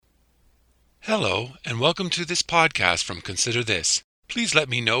Hello, and welcome to this podcast from Consider This. Please let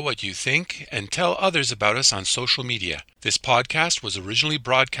me know what you think and tell others about us on social media. This podcast was originally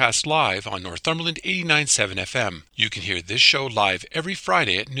broadcast live on Northumberland 89.7 FM. You can hear this show live every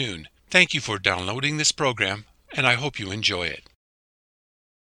Friday at noon. Thank you for downloading this program, and I hope you enjoy it.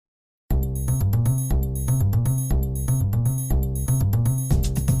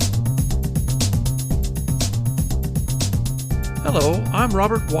 Hello, I'm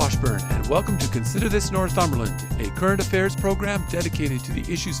Robert Washburn, and welcome to Consider This Northumberland, a current affairs program dedicated to the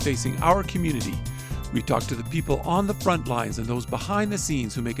issues facing our community. We talk to the people on the front lines and those behind the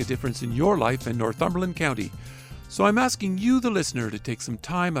scenes who make a difference in your life in Northumberland County. So I'm asking you, the listener, to take some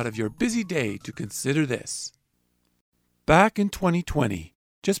time out of your busy day to consider this. Back in 2020,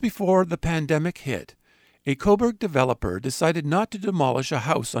 just before the pandemic hit, a Coburg developer decided not to demolish a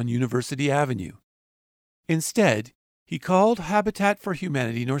house on University Avenue. Instead, he called Habitat for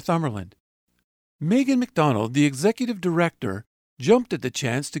Humanity Northumberland. Megan McDonald, the executive director, jumped at the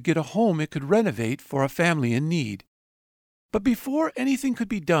chance to get a home it could renovate for a family in need. But before anything could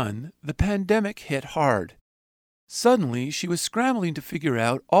be done, the pandemic hit hard. Suddenly, she was scrambling to figure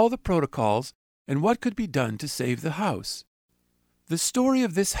out all the protocols and what could be done to save the house. The story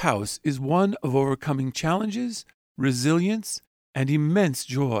of this house is one of overcoming challenges, resilience, and immense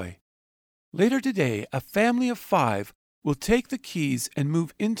joy. Later today, a family of 5 will take the keys and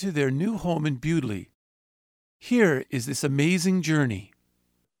move into their new home in Bewdley. Here is this amazing journey.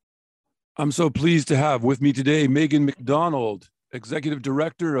 I'm so pleased to have with me today Megan McDonald, Executive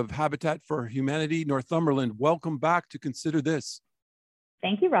Director of Habitat for Humanity Northumberland. Welcome back to Consider This.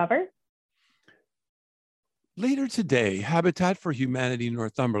 Thank you, Robert. Later today, Habitat for Humanity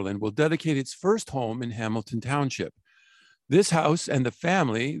Northumberland will dedicate its first home in Hamilton Township. This house and the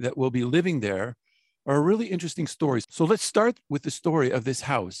family that will be living there are really interesting stories. So let's start with the story of this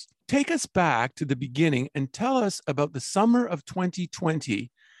house. Take us back to the beginning and tell us about the summer of 2020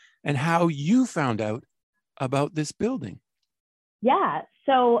 and how you found out about this building. Yeah,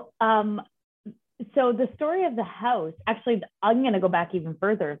 so the story of the house, actually, I'm going to go back even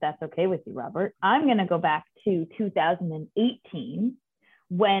further, if that's okay with you, Robert. I'm going to go back to 2018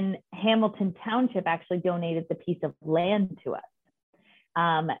 when Hamilton Township actually donated the piece of land to us.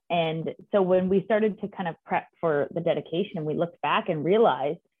 And so when we started to kind of prep for the dedication, we looked back and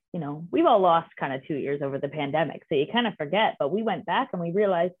realized, we've all lost kind of 2 years over the pandemic. So you kind of forget, but we went back and we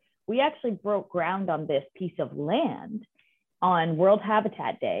realized we actually broke ground on this piece of land on World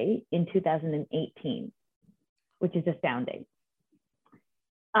Habitat Day in 2018, which is astounding.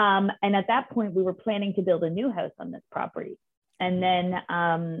 And at that point, we were planning to build a new house on this property. And then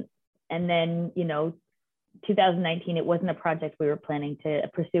 2019, it wasn't a project we were planning to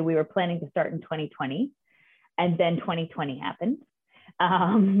pursue. We were planning to start in 2020. And then 2020 happened.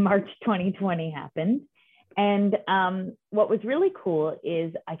 March 2020 happened. And what was really cool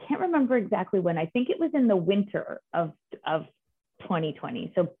is, I can't remember exactly when, I think it was in the winter of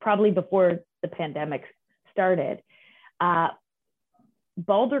 2020. So probably before the pandemic started,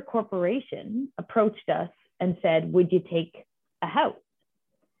 Balder Corporation approached us and said, would you take a house?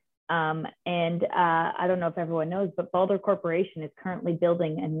 I don't know if everyone knows, but Balder Corporation is currently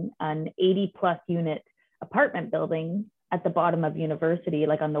building an 80 plus unit apartment building at the bottom of University,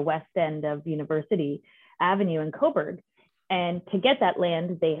 like on the west end of University Avenue in Coburg. And to get that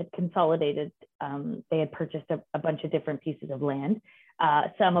land, they had consolidated, they had purchased a bunch of different pieces of land,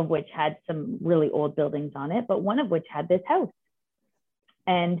 some of which had some really old buildings on it, but one of which had this house.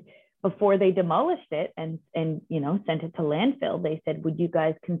 And before they demolished it and sent it to landfill, they said, would you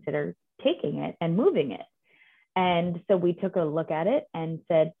guys consider taking it and moving it? And so we took a look at it and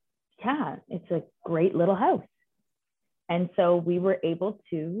said, yeah, it's a great little house. And so we were able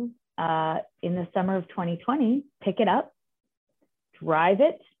to, in the summer of 2020, pick it up, drive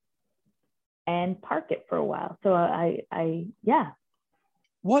it, and park it for a while. So yeah.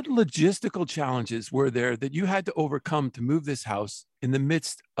 What logistical challenges were there that you had to overcome to move this house in the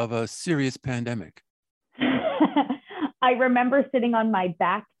midst of a serious pandemic? I remember sitting on my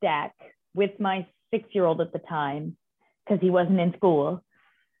back deck with my 6-year-old at the time, because he wasn't in school,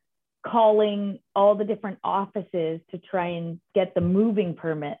 calling all the different offices to try and get the moving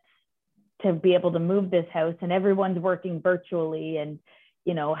permits to be able to move this house. And everyone's working virtually. And,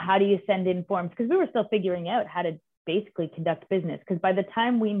 how do you send in forms? Because we were still figuring out how to basically conduct business. Because by the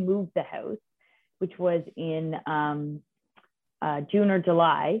time we moved the house, which was in June or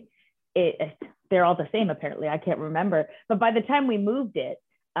July, they're all the same apparently, I can't remember. But by the time we moved it,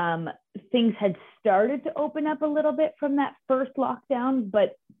 things had started to open up a little bit from that first lockdown,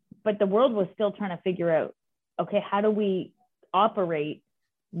 but the world was still trying to figure out, okay, how do we operate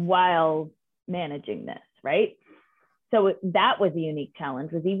while managing this, right? So that was a unique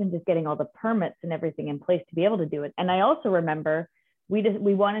challenge, was even just getting all the permits and everything in place to be able to do it. And I also remember we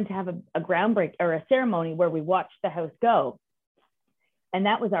wanted to have a groundbreak or a ceremony where we watched the house go. And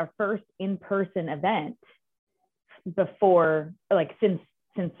that was our first in-person event before, like, since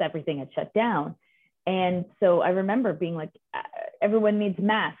everything had shut down. And so I remember being like, everyone needs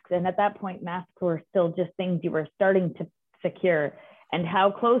masks. And at that point, masks were still just things you were starting to secure. And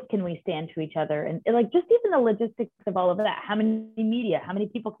how close can we stand to each other? And like, just even the logistics of all of that. How many media, how many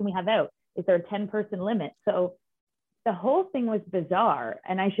people can we have out? Is there a 10-person limit? So the whole thing was bizarre.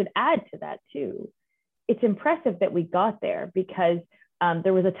 And I should add to that too, it's impressive that we got there because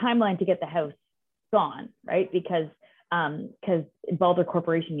there was a timeline to get the house gone, right? Because Balder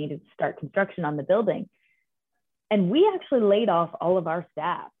Corporation needed to start construction on the building. And we actually laid off all of our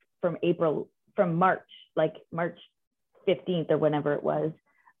staff from March 15th or whenever it was,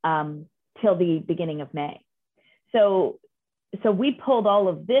 till the beginning of May. So we pulled all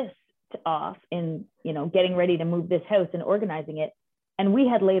of this off in, getting ready to move this house and organizing it. And we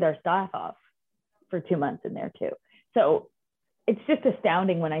had laid our staff off for 2 months in there too. So it's just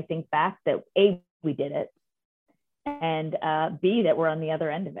astounding when I think back that A, we did it, and B, that we're on the other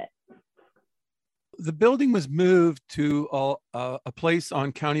end of it. The building was moved to a place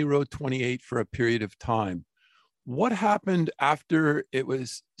on County Road 28 for a period of time. What happened after it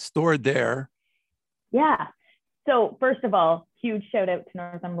was stored there? Yeah. So first of all, huge shout out to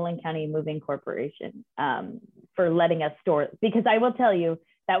Northumberland County Moving Corporation for letting us store it. Because I will tell you,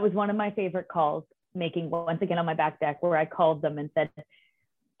 that was one of my favorite calls, making once again on my back deck, where I called them and said,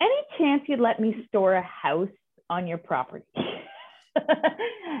 any chance you'd let me store a house on your property?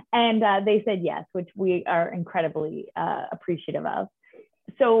 And they said yes, which we are incredibly appreciative of.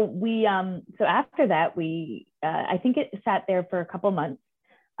 So so after that, I think it sat there for a couple months,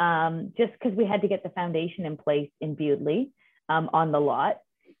 just because we had to get the foundation in place in Bewdley on the lot.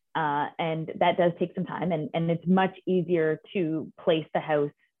 And that does take some time, and it's much easier to place the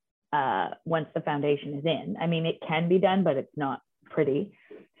house once the foundation is in. I mean, it can be done, but it's not pretty.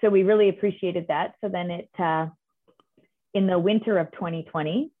 So we really appreciated that. So then in the winter of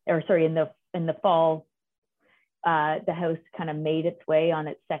 2020, or sorry, in the fall, the house kind of made its way on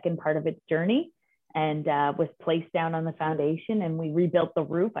its second part of its journey and was placed down on the foundation, and we rebuilt the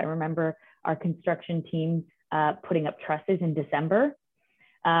roof. I remember our construction team putting up trusses in December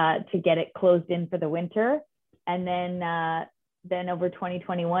to get it closed in for the winter. And then over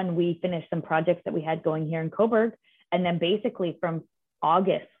 2021, we finished some projects that we had going here in Cobourg. And then basically from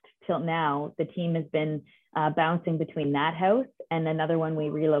August till now, the team has been bouncing between that house and another one we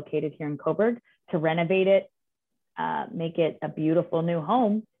relocated here in Cobourg to renovate it, make it a beautiful new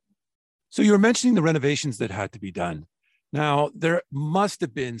home. So you were mentioning the renovations that had to be done. Now, there must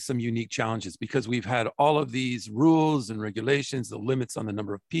have been some unique challenges because we've had all of these rules and regulations, the limits on the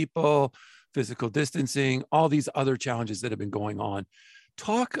number of people, physical distancing, all these other challenges that have been going on.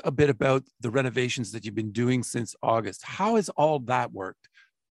 Talk a bit about the renovations that you've been doing since August. How has all that worked?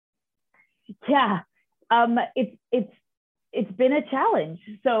 Yeah, it's been a challenge.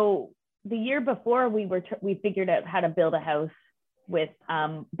 So the year before, we figured out how to build a house with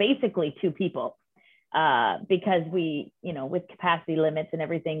basically 2 people because with capacity limits and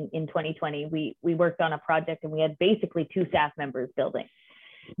everything in 2020, we worked on a project and we had basically 2 staff members building.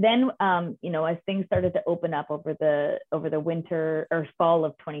 Then, as things started to open up over the winter or fall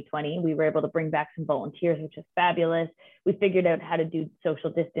of 2020, we were able to bring back some volunteers, which is fabulous. We figured out how to do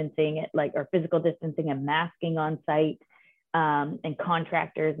social distancing, or physical distancing and masking on site, and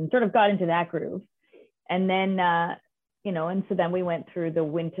contractors, and sort of got into that groove. And then, and so then we went through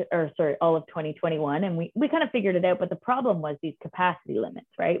all of 2021, and we kind of figured it out. But the problem was these capacity limits,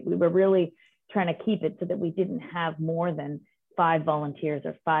 right? We were really trying to keep it so that we didn't have more than 5 volunteers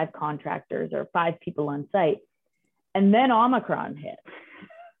or 5 contractors or 5 people on site. And then Omicron hit.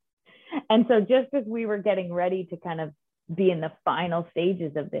 And so just as we were getting ready to kind of be in the final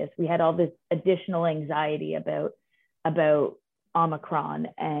stages of this, we had all this additional anxiety about Omicron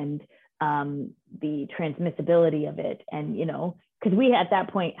and the transmissibility of it. And, because we at that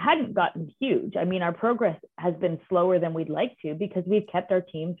point hadn't gotten huge. I mean, our progress has been slower than we'd like to because we've kept our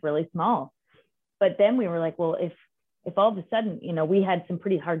teams really small. But then we were like, well, if all of a sudden, we had some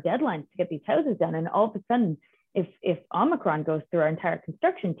pretty hard deadlines to get these houses done. And all of a sudden, if Omicron goes through our entire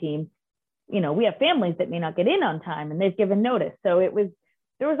construction team, we have families that may not get in on time and they've given notice. So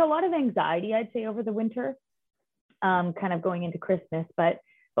there was a lot of anxiety, I'd say, over the winter, kind of going into Christmas. But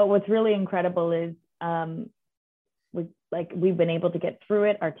what's really incredible is we've been able to get through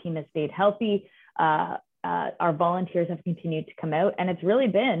it. Our team has stayed healthy. Our volunteers have continued to come out, and it's really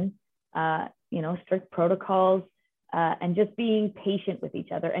been strict protocols, and just being patient with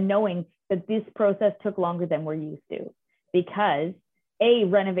each other and knowing that this process took longer than we're used to, because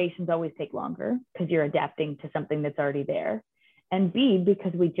renovations always take longer because you're adapting to something that's already there. And B,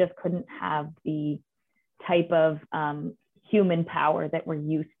 because we just couldn't have the type of human power that we're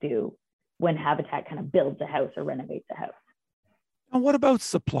used to when Habitat kind of builds a house or renovates a house. And what about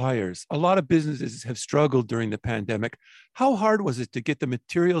suppliers? A lot of businesses have struggled during the pandemic. How hard was it to get the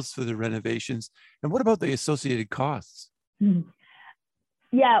materials for the renovations? And what about the associated costs?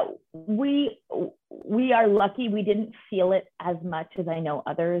 Yeah, we are lucky. We didn't feel it as much as I know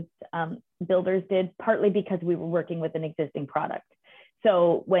others builders did, partly because we were working with an existing product.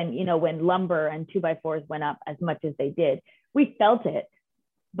 So when lumber and 2x4s went up as much as they did, we felt it.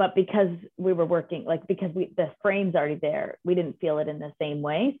 But because we were working, the frame's already there, we didn't feel it in the same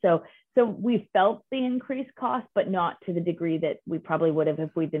way. So we felt the increased cost, but not to the degree that we probably would have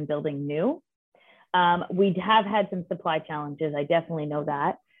if we'd been building new. We have had some supply challenges. I definitely know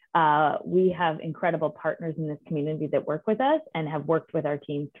that. We have incredible partners in this community that work with us and have worked with our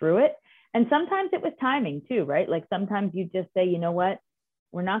team through it. And sometimes it was timing too, right? Like sometimes you just say, you know what,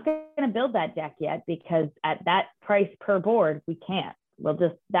 we're not going to build that deck yet because at that price per board, we can't.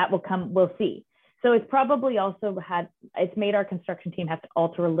 That will come, we'll see. So it's probably also it's made our construction team have to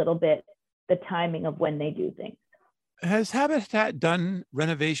alter a little bit the timing of when they do things. Has Habitat done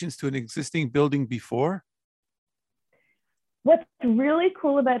renovations to an existing building before? What's really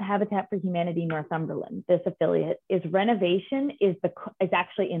cool about Habitat for Humanity Northumberland, this affiliate, is renovation is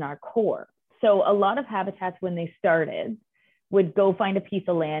actually in our core. So a lot of Habitats, when they started, would go find a piece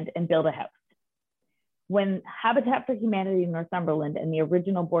of land and build a house. When Habitat for Humanity Northumberland and the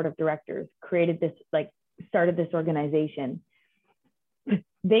original board of directors started this organization,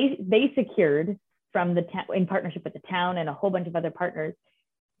 they secured from the town, in partnership with the town and a whole bunch of other partners,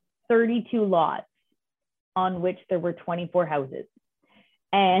 32 lots on which there were 24 houses.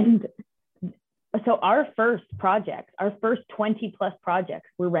 And so our first 20 plus projects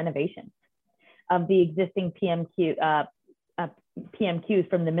were renovations of the existing PMQs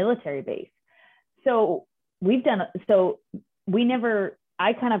from the military base. So I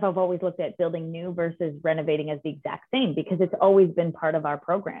kind of have always looked at building new versus renovating as the exact same because it's always been part of our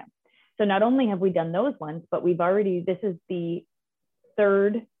program. So not only have we done those ones, but this is the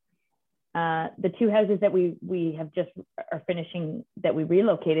third, the two houses that we have just are finishing that we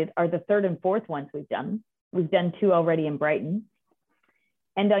relocated are the third and fourth ones we've done. We've done two already in Brighton.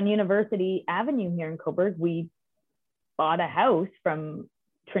 And on University Avenue here in Coburg, we bought a house from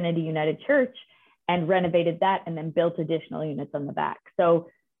Trinity United Church and renovated that and then built additional units on the back. So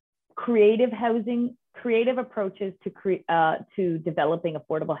creative housing, creative approaches to developing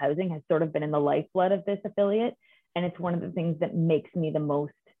affordable housing has sort of been in the lifeblood of this affiliate. And it's one of the things that makes me the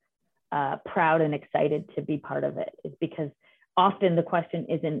most proud and excited to be part of it, is because often the question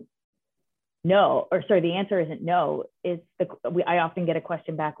isn't no, or sorry, the answer isn't no. I often get a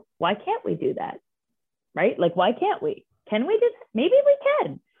question back, why can't we do that? Right? Like, why can't we? Can we do that? Maybe we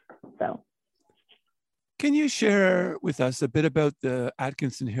can. So. Can you share with us a bit about the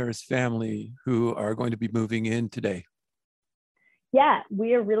Atkinson Harris family who are going to be moving in today? Yeah,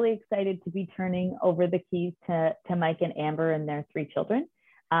 we are really excited to be turning over the keys to Mike and Amber and their 3 children.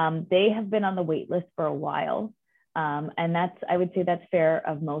 They have been on the wait list for a while. And I would say that's fair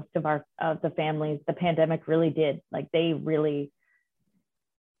of most of the families. The pandemic really did, they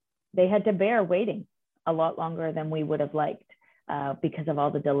had to bear waiting a lot longer than we would have liked because of all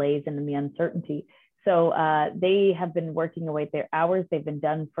the delays and the uncertainty. So they have been working away their hours. They've been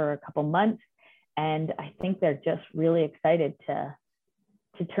done for a couple months. And I think they're just really excited to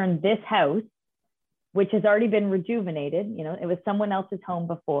turn this house, which has already been rejuvenated. It was someone else's home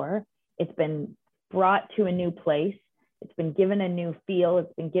before. It's been brought to a new place. It's been given a new feel.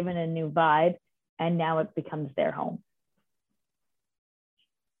 It's been given a new vibe. And now it becomes their home.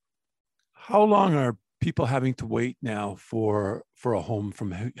 How long are people having to wait now for a home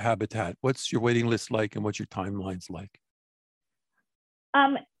from Habitat? What's your waiting list like and what's your timelines like?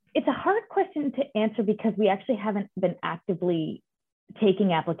 It's a hard question to answer because we actually haven't been actively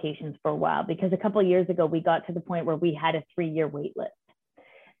taking applications for a while, because a couple of years ago, we got to the point where we had a 3-year wait list.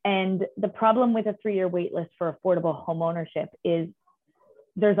 And the problem with a 3-year wait list for affordable home ownership is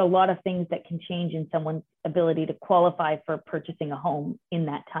there's a lot of things that can change in someone's ability to qualify for purchasing a home in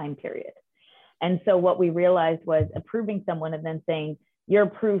that time period. And so what we realized was approving someone and then saying, you're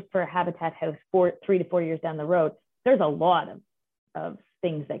approved for a Habitat house 3 to 4 years down the road. There's a lot of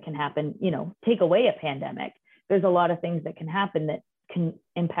things that can happen, take away a pandemic. There's a lot of things that can happen that can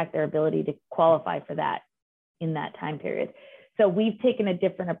impact their ability to qualify for that in that time period. So we've taken a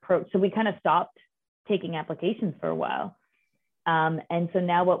different approach. So we kind of stopped taking applications for a while. And so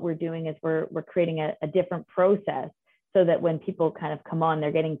now what we're doing is we're creating a different process so that when people kind of come on,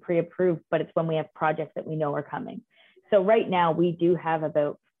 they're getting pre-approved, but it's when we have projects that we know are coming. So right now we do have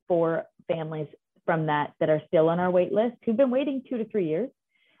about 4 families from that are still on our wait list who've been waiting 2 to 3 years.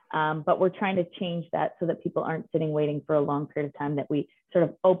 But we're trying to change that so that people aren't sitting waiting for a long period of time, that we sort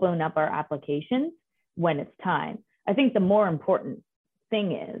of open up our applications when it's time. I think the more important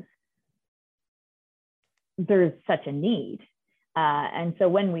thing is there's such a need. And so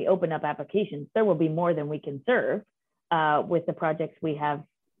when we open up applications, there will be more than we can serve with the projects we have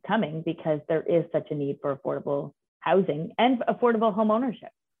coming, because there is such a need for affordable housing and affordable home ownership.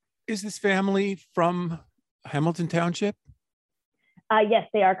 Is this family from Hamilton Township? Yes,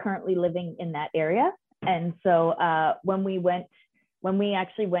 they are currently living in that area. And so when we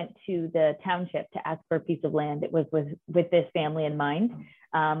actually went to the township to ask for a piece of land, it was with this family in mind.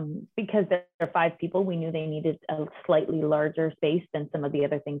 Because there are 5 people, we knew they needed a slightly larger space than some of the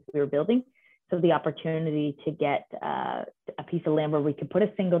other things we were building. So the opportunity to get a piece of land where we could put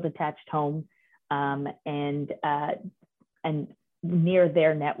a single detached home and near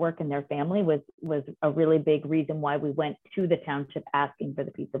their network and their family was a really big reason why we went to the township asking for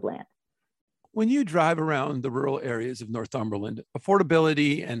the piece of land. When you drive around the rural areas of Northumberland,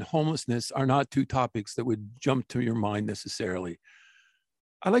 affordability and homelessness are not 2 topics that would jump to your mind necessarily.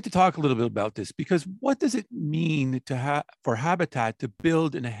 I'd like to talk a little bit about this, because what does it mean for Habitat to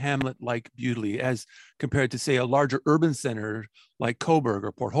build in a hamlet like Bewdley as compared to, say, a larger urban center like Coburg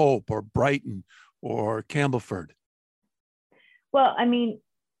or Port Hope or Brighton or Campbellford? Well, I mean,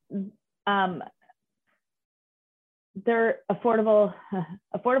 their affordable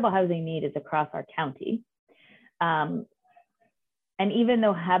housing need is across our county. And even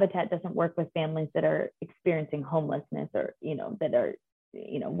though Habitat doesn't work with families that are experiencing homelessness or, that are,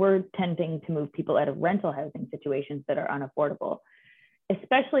 we're tending to move people out of rental housing situations that are unaffordable,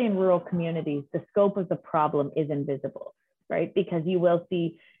 especially in rural communities. The scope of the problem is invisible, right? Because you will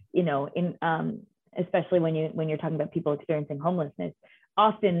see, especially when you're talking about people experiencing homelessness,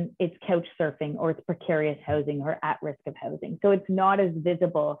 often it's couch surfing or it's precarious housing or at risk of housing. So it's not as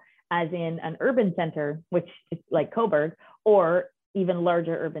visible as in an urban center, which is like Coburg, or even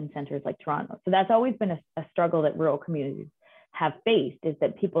larger urban centers like Toronto. So that's always been a struggle that rural communities have faced, is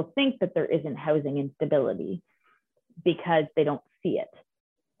that people think that there isn't housing instability because they don't see it.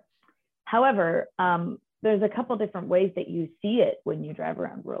 However, there's a couple different ways that you see it when you drive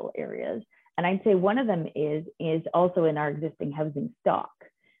around rural areas. And I'd say one of them is also in our existing housing stock,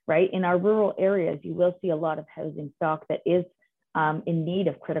 right? In our rural areas, you will see a lot of housing stock that is in need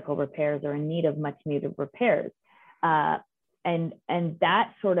of critical repairs or in need of much needed repairs. And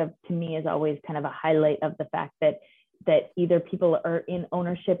that sort of, to me, is always kind of a highlight of the fact that either people are in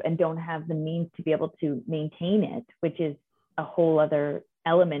ownership and don't have the means to be able to maintain it, which is a whole other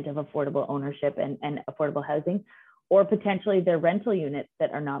element of affordable ownership and affordable housing, or potentially their rental units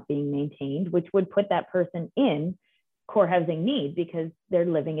that are not being maintained, which would put that person in core housing need because they're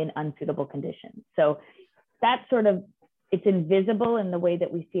living in unsuitable conditions. So that's sort of, it's invisible in the way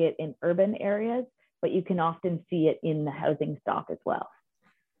that we see it in urban areas, but you can often see it in the housing stock as well.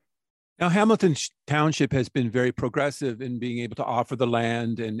 Now, Hamilton Township has been very progressive in being able to offer the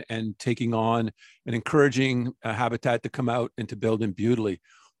land and taking on and encouraging Habitat to come out and to build in Bewdley.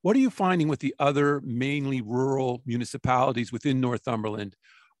 What are you finding with the other mainly rural municipalities within Northumberland?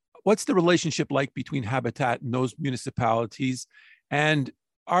 What's the relationship like between Habitat and those municipalities? And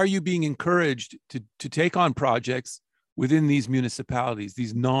are you being encouraged to take on projects within these municipalities,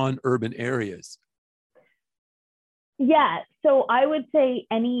 these non-urban areas? Yeah, so I would say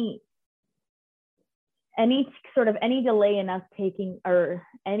any delay in us taking, or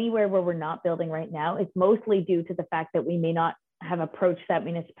anywhere where we're not building right now, is mostly due to the fact that we may not have approached that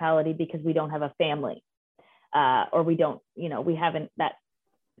municipality because we don't have a family, or we don't, we haven't,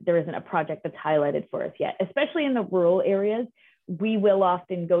 there isn't a project that's highlighted for us yet. Especially in the rural areas, we will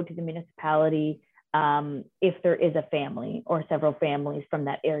often go to the municipality if there is a family or several families from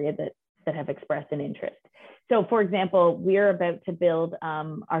that area that have expressed an interest. So, for example, we're about to build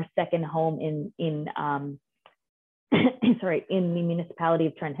our second home in the municipality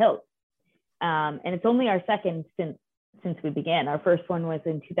of Trent Hills, and it's only our second since we began. Our first one was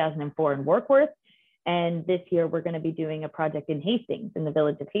in 2004 in Warkworth, and this year we're going to be doing a project in Hastings, in the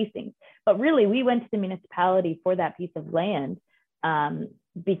village of Hastings. But really, we went to the municipality for that piece of land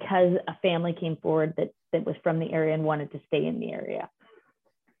because a family came forward that was from the area and wanted to stay in the area.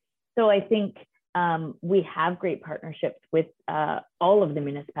 So I think We have great partnerships with all of the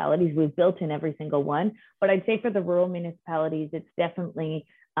municipalities. We've built in every single one, but I'd say for the rural municipalities, it's definitely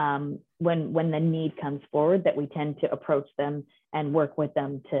when the need comes forward that we tend to approach them and work with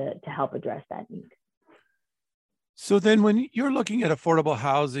them to help address that need. So then when you're looking at affordable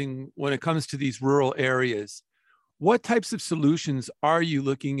housing, when it comes to these rural areas, what types of solutions are you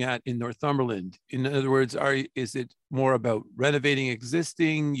looking at in Northumberland? In other words, is it more about renovating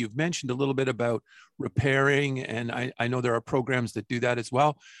existing? You've mentioned a little bit about repairing, and I know there are programs that do that as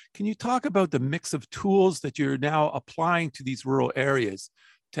well. Can you talk about the mix of tools that you're now applying to these rural areas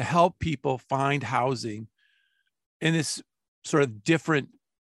to help people find housing in this sort of different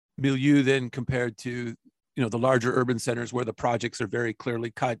milieu than compared to the larger urban centers where the projects are very clearly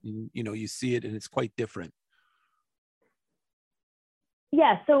cut and you see it and it's quite different?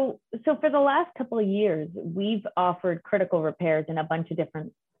 Yeah, so for the last couple of years, we've offered critical repairs in a bunch of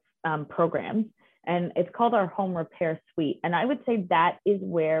different programs, and it's called our Home Repair Suite. And I would say that is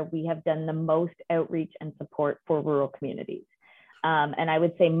where we have done the most outreach and support for rural communities. And I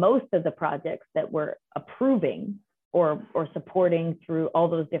would say most of the projects that we're approving or supporting through all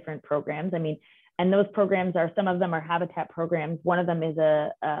those different programs, and those programs some of them are habitat programs. One of them is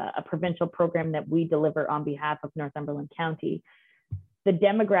a provincial program that we deliver on behalf of Northumberland County. The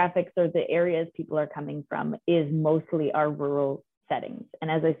demographics or the areas people are coming from is mostly our rural settings. And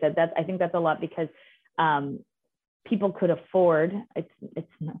as I said, I think that's a lot because people could afford, it's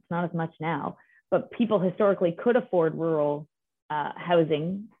not as much now, but people historically could afford rural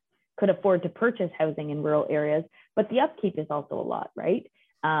housing, could afford to purchase housing in rural areas, but the upkeep is also a lot, right?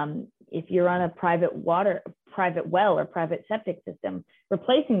 If you're on a private well or private septic system,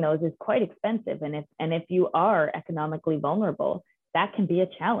 replacing those is quite expensive. And if you are economically vulnerable, that can be a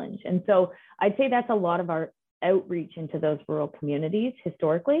challenge. And so I'd say that's a lot of our outreach into those rural communities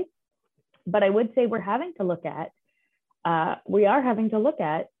historically. But I would say we are having to look at, the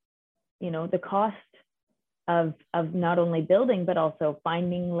cost of not only building, but also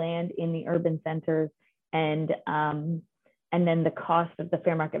finding land in the urban centers, and then the cost of the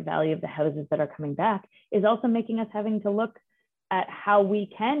fair market value of the houses that are coming back is also making us having to look at how we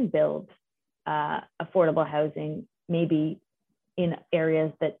can build affordable housing, maybe in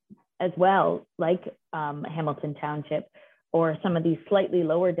areas that as well, like Hamilton Township or some of these slightly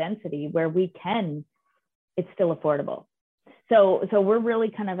lower density where it's still affordable. So we're really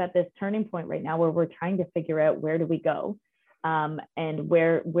kind of at this turning point right now where we're trying to figure out where do we go, and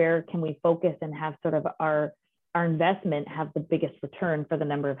where can we focus and have sort of our investment have the biggest return for the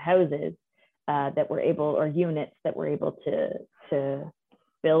number of houses that we're able, or units that we're able to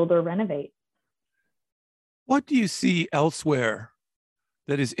build or renovate. What do you see elsewhere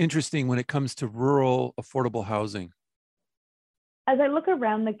that is interesting when it comes to rural affordable housing? As I look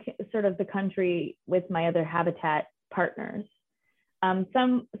around the country with my other Habitat partners,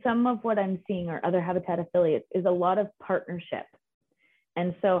 some of what I'm seeing or other Habitat affiliates is a lot of partnership.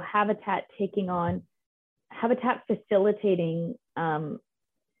 And so Habitat facilitating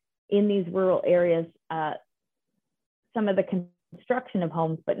in these rural areas, some of the construction of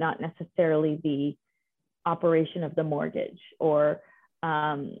homes, but not necessarily the operation of the mortgage or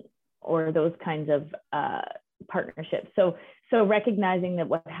those kinds of partnerships. So recognizing that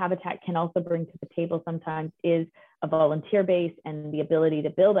what Habitat can also bring to the table sometimes is a volunteer base and the ability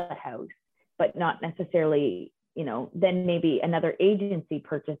to build a house, but not necessarily, then maybe another agency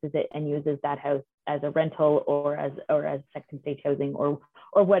purchases it and uses that house as a rental or as second stage housing or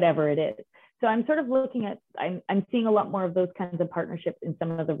whatever it is. So I'm sort of looking at, I'm seeing a lot more of those kinds of partnerships in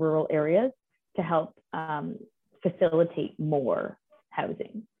some of the rural areas to help facilitate more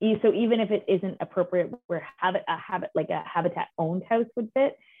housing. So even if it isn't appropriate where a Habitat owned house would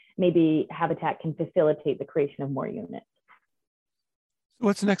fit, maybe Habitat can facilitate the creation of more units.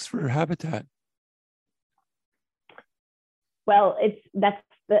 What's next for Habitat? Well, that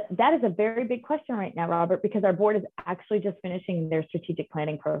is a very big question right now, Robert, because our board is actually just finishing their strategic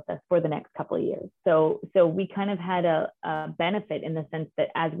planning process for the next couple of years. So we kind of had a benefit in the sense that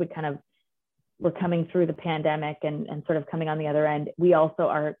as we're coming through the pandemic and sort of coming on the other end, we also,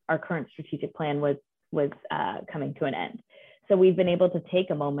 our current strategic plan was coming to an end. So we've been able to take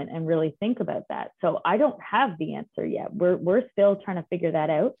a moment and really think about that. So I don't have the answer yet. We're still trying to figure that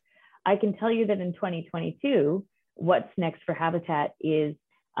out. I can tell you that in 2022, what's next for Habitat is,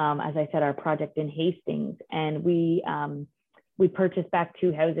 as I said, our project in Hastings, and we purchased back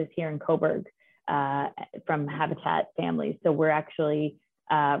 2 houses here in Coburg from Habitat families. So we're actually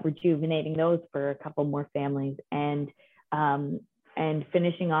rejuvenating those for a couple more families, and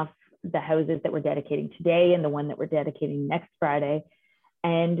finishing off the houses that we're dedicating today and the one that we're dedicating next Friday.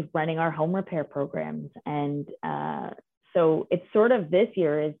 and running our home repair programs. And so it's sort of this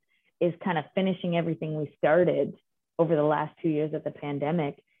year is kind of finishing everything we started over the last 2 years of the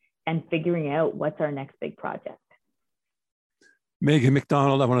pandemic and figuring out what's our next big project. Megan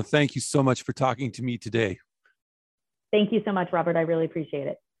McDonald, I want to thank you so much for talking to me today. Thank you so much, Robert. I really appreciate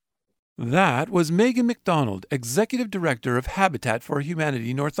it. That was Megan McDonald, Executive Director of Habitat for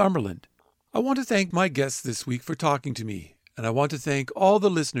Humanity Northumberland. I want to thank my guests this week for talking to me, and I want to thank all the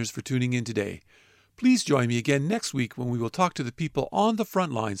listeners for tuning in today. Please join me again next week when we will talk to the people on the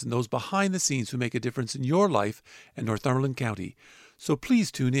front lines and those behind the scenes who make a difference in your life and Northumberland County. So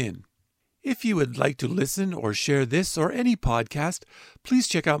please tune in. If you would like to listen or share this or any podcast, please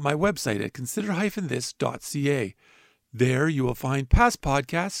check out my website at consider-this.ca. There you will find past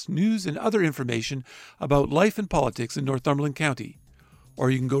podcasts, news, and other information about life and politics in Northumberland County.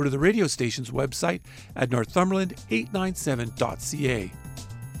 Or you can go to the radio station's website at northumberland897.ca.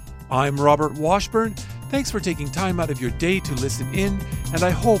 I'm Robert Washburn. Thanks for taking time out of your day to listen in, and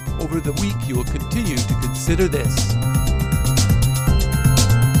I hope over the week you will continue to consider this.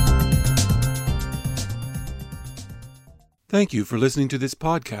 Thank you for listening to this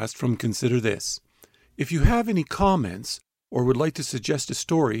podcast from Consider This. If you have any comments or would like to suggest a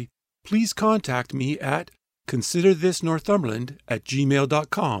story, please contact me at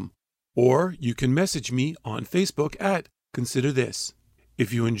considerthisnorthumberland@gmail.com, or you can message me on Facebook at Consider This.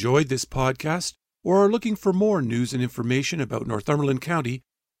 If you enjoyed this podcast or are looking for more news and information about Northumberland County,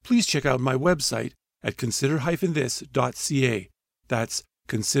 please check out my website at consider-this.ca. That's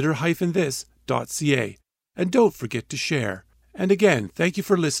consider-this.ca. And don't forget to share. And again, thank you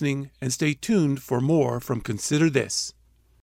for listening, and stay tuned for more from Consider This.